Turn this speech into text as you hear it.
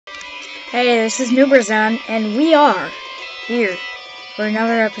Hey, this is Nooberzon, and we are here for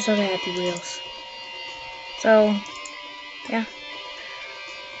another episode of Happy Wheels. So, yeah,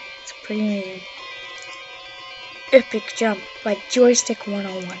 it's pretty amazing. Epic Jump by Joystick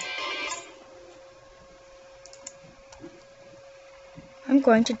 101. I'm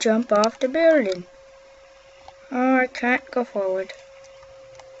going to jump off the building. Oh, I can't go forward.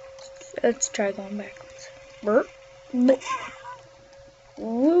 Let's try going backwards. Burp. Burp.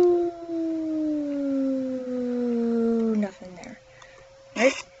 Woo! Nothing there.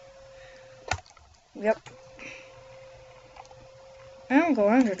 Right? Yep. I'm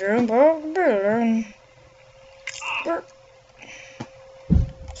going to jump off the building. Burp.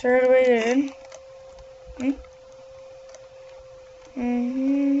 Is there a way in?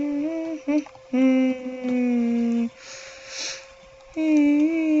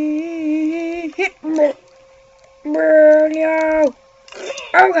 No!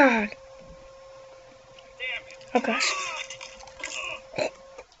 Oh God! Oh gosh!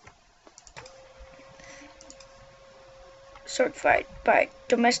 Sword fight by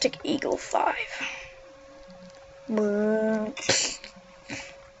Domestic Eagle 5. You're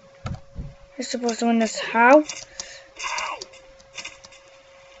supposed to win this. How?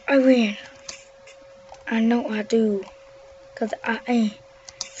 I win. I know I do. Cause I ain't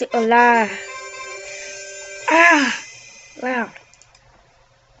still alive. Ah! Loud.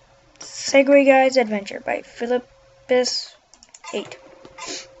 Segway Guy's Adventure by Philippus 8.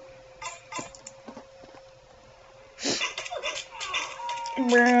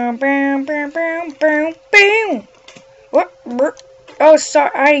 What? Oh,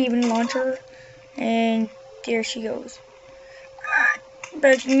 sorry. I even launched her. And there she goes.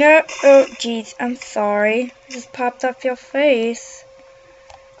 Breaking up. Oh, jeez. I'm sorry. I just popped off your face.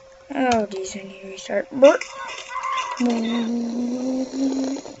 Oh, jeez. I need to restart.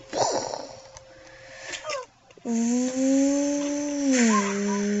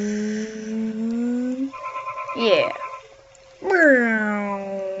 Yeah.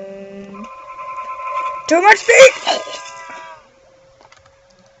 Too much speed!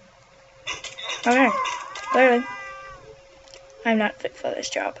 Okay. Clearly, I'm not fit for this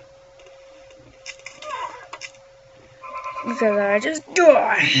job. Because I just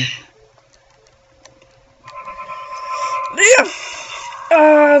die. Yeah.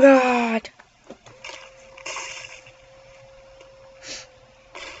 Oh God.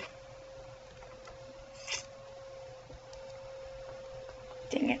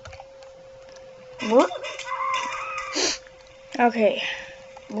 Dang it. Okay.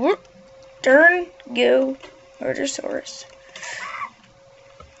 Turn, go, Murdersaurus.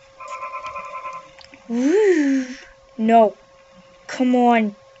 No. Come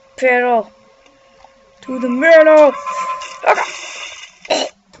on. Pedal. To the middle. Okay.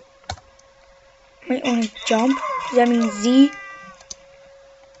 Wait, want to jump? Does that mean Z?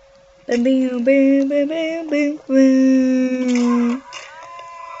 Bam, bam, bam, bam, bam, bam, bam.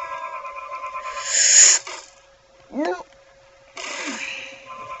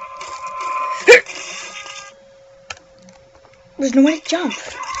 There's no way to jump.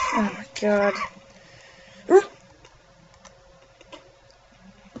 Oh my God.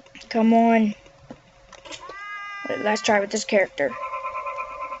 Come on. Let's try with this character.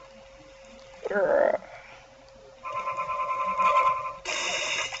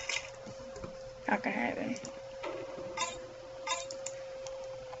 Not gonna happen.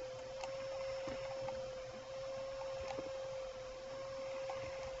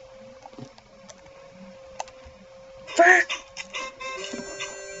 Fuck!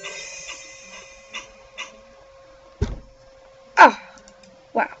 Oh!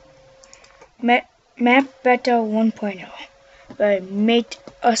 Wow. Map Beta 1.0 by Mate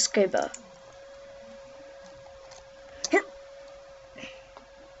Uskaba.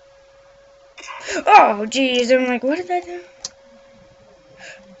 Oh, jeez. I'm like, what did I do?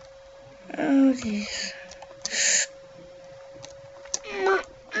 Oh, jeez.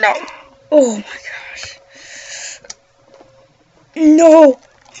 No. Oh, my gosh. No.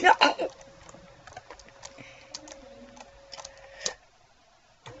 No.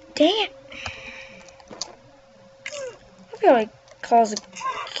 Dang it. I feel like calls a...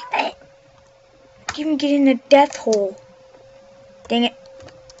 Even get in the death hole. Dang it.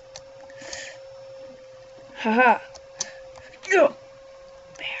 Haha.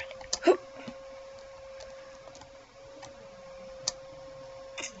 Bad.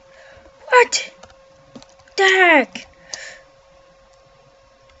 What? The heck?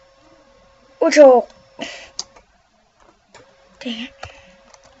 What's all? Dang it.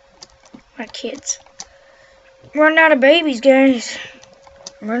 My kids. Running out of babies, guys.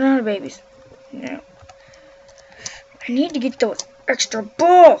 I'm running out of babies. No. I need to get those extra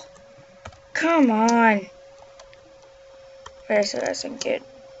bull. Come on. I said I said get.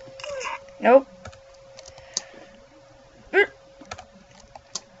 Nope.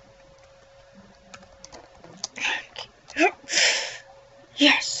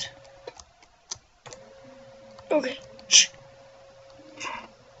 Yes. Okay.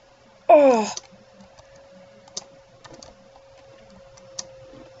 Oh.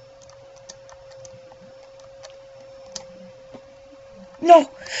 No.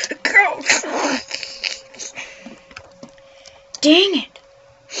 Go. Dang it.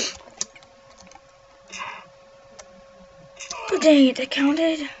 Oh, dang it, that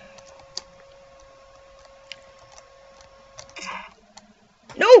counted.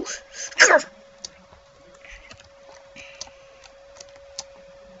 No.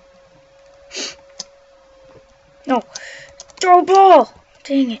 No. Throw a ball.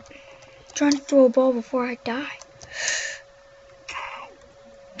 Dang it. I'm trying to throw a ball before I die.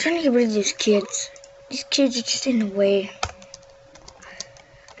 I'm trying to get rid of these kids. These kids are just in the way.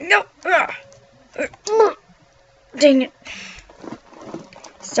 No. Dang it.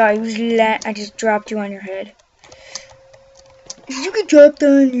 Sorry, I just dropped you on your head. You could drop that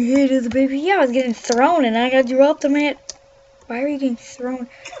on your head of the baby. Yeah, I was getting thrown and I got dropped on my head. Why are you getting thrown?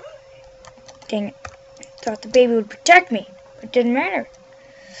 Dang it. Thought the baby would protect me. It didn't matter.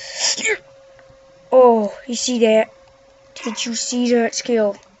 Oh, you see that? Did you see that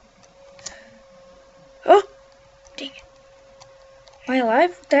skill? Oh, dang it. Am I alive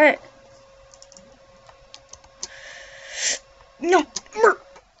with that? No.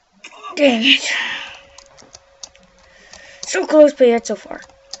 Dang it. So close, but yet so far.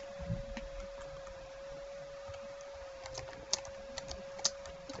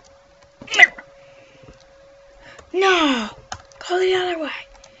 No. Go the other way.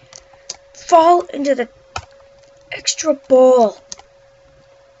 Fall into the extra ball.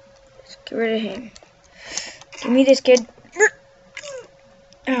 Let's get rid of him. Give me this kid.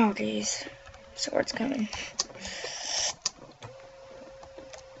 Oh, geez. Sword's coming.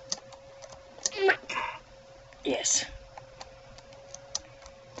 Yes.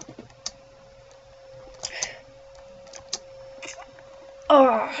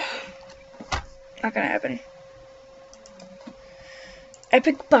 Oh. Not gonna happen.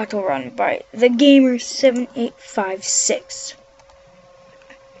 Epic Battle Run by the Gamer 7856.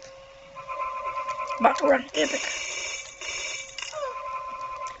 Battle Run, epic.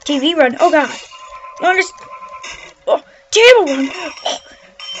 TV run, oh god. Longest. Oh, table run.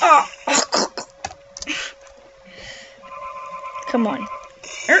 Oh. Come on.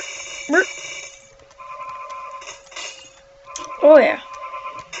 Oh yeah.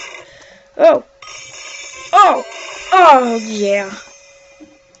 Oh. Oh. Oh yeah.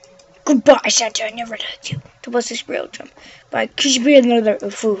 Goodbye, Santa. I never touch you. To bust this real jump. Bye. Could you be another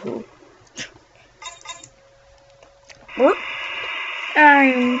foo-hoo?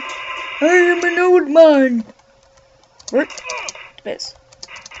 I am an old man. This.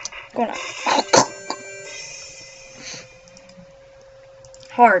 Going on.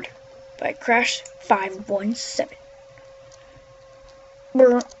 Hard by Crash 517.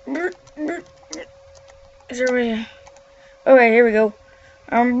 Is there a way? Okay, here we go.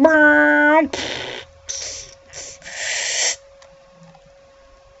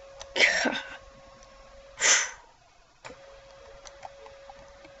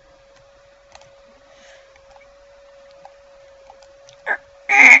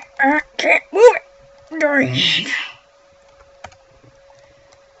 Can't move it. Darn it.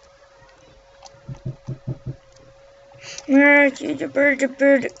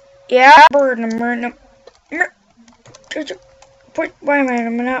 Yeah, bird. Why am I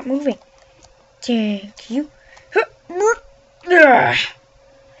not moving? Thank you.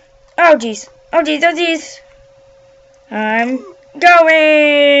 Oh jeez. Oh jeez. Oh jeez. I'm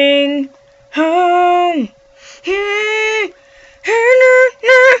going home.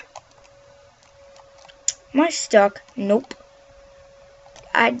 Am I stuck? Nope.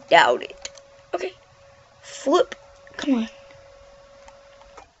 I doubt it. Okay. Flip. Come on.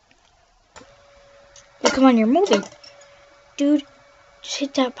 Oh, come on, you're moving. Dude, just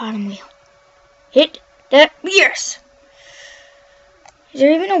hit that bottom wheel. Hit that. Yes! Is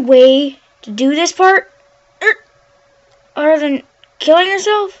there even a way to do this part? Other than killing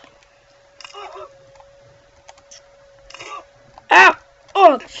yourself? Ow!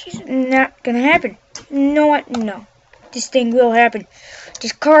 Oh, it's not gonna happen. You know what? No. This thing will happen.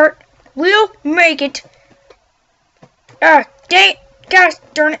 This cart will make it. Ah, dang it. Gosh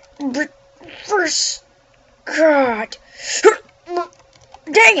darn it. First. God.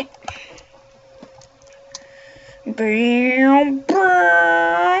 Dang it!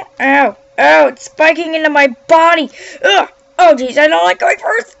 Ow! Ow! It's spiking into my body! Ugh! Oh jeez, I don't like going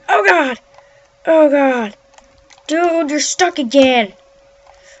first! Oh god! Oh god! Dude, you're stuck again!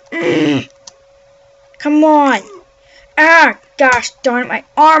 Come on! Ah! Gosh darn it, my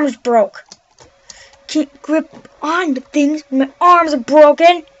arm's broke! Can't grip on the things, my arms are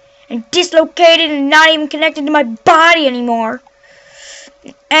broken! And dislocated and not even connected to my body anymore!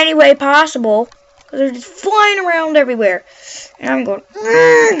 In any way possible. Because they're just flying around everywhere. And I'm going, give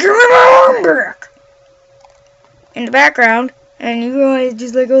me my arm back! In the background. And you guys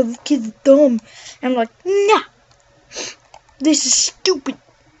just like, oh, this kid's dumb. And I'm like, nah! This is stupid.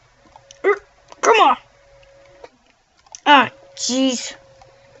 Come on! Ah, jeez.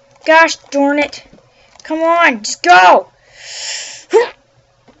 Gosh darn it. Come on, just go!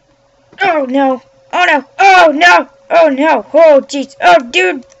 Oh no. Oh no. Oh no. Oh no. Oh jeez. Oh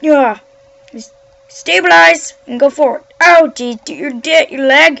dude. Just stabilize and go forward. Oh jeez. You're dead. Your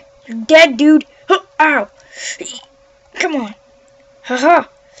leg. You're dead, dude. Ow. Come on. Haha.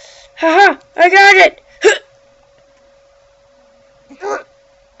 Haha. I got it.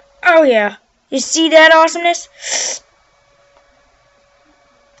 Oh yeah. You see that awesomeness?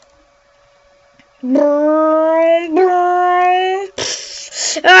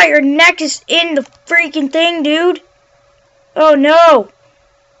 Ah, your neck is in the freaking thing, dude. Oh no.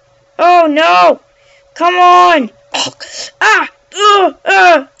 Oh no. Come on.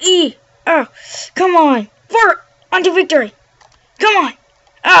 Come on. Forward. Onto victory. Come on.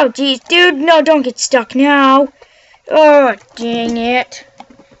 Oh, jeez, dude. No, don't get stuck now. Oh, dang it.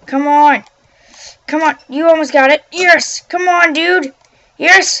 Come on. Come on. You almost got it. Yes. Come on, dude.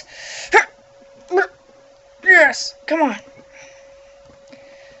 Yes. Yes. Come on.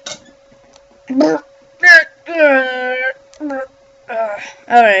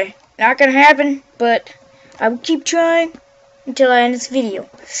 Alright. Not gonna happen, but I will keep trying until I end this video.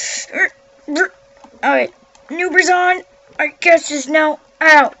 Alright. Noobers on. iSketch is now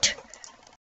out.